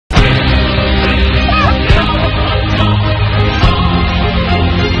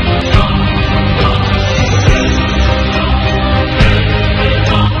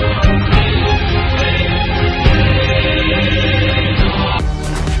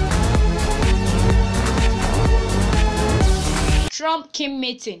Kim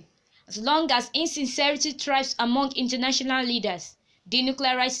meeting. As long as insincerity thrives among international leaders,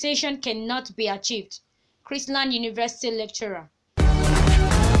 denuclearisation cannot be achieved. Chrisland University lecturer.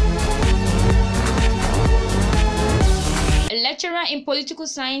 A lecturer in political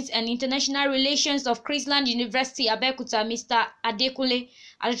science and international relations of Chrisland University, Abeokuta, Mr. Adekunle,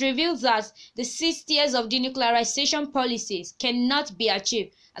 has revealed that the 6 years of denuclearisation policies cannot be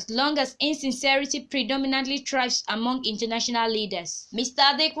achieved as long as insincerity predominantly thrives among international leaders. Mr.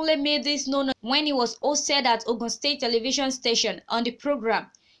 Adekunle made this known when he was hosted at Ogun State television station on the program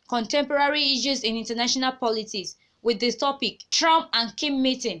Contemporary Issues in International Politics with the topic Trump and Kim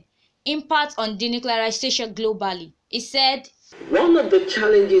Meeting, Impact on Denuclearisation Globally. He said, one of the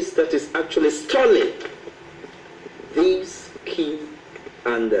challenges that is actually stalling these Kim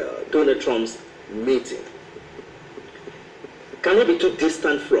and Donald Trump's meeting cannot be too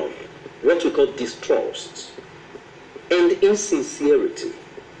distant from what we call distrust and insincerity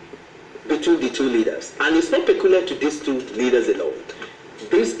between the two leaders. And it's not peculiar to these two leaders alone.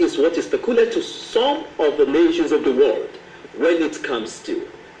 This is what is peculiar to some of the nations of the world when it comes to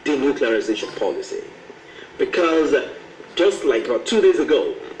denuclearization policy. Because just like 2 days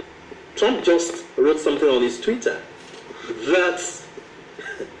ago, Trump just wrote something on his Twitter that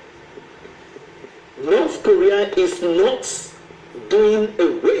North Korea is not doing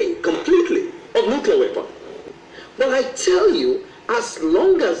away completely of nuclear weapon. But I tell you, as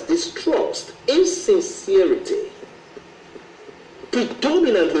long as distrust, insincerity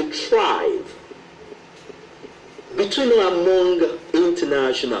predominantly thrive between or among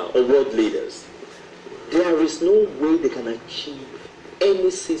international or world leaders, there is no way they can achieve any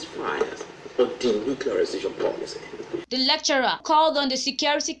ceasefires or denuclearization policy. The lecturer called on the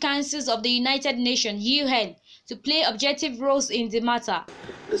Security Councils of the United Nations (UN) to play objective roles in the matter.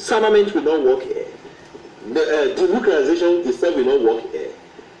 The disarmament will not work here. Denuclearization itself will not work here.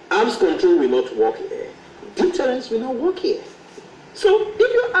 Arms control will not work here. Deterrence will not work here. So, if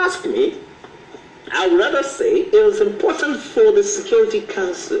you ask me, I would rather say it is important for the Security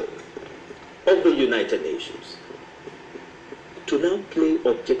Council of the United Nations to now play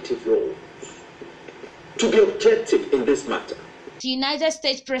objective roles, to be objective in this matter. The United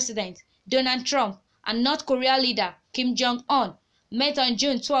States President Donald Trump and North Korea leader Kim Jong-un met on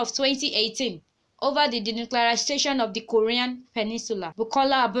June 12, 2018 over the denuclearization of the Korean Peninsula.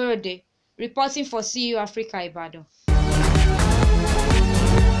 Bukola Aborode, reporting for CU Africa, Ibadan.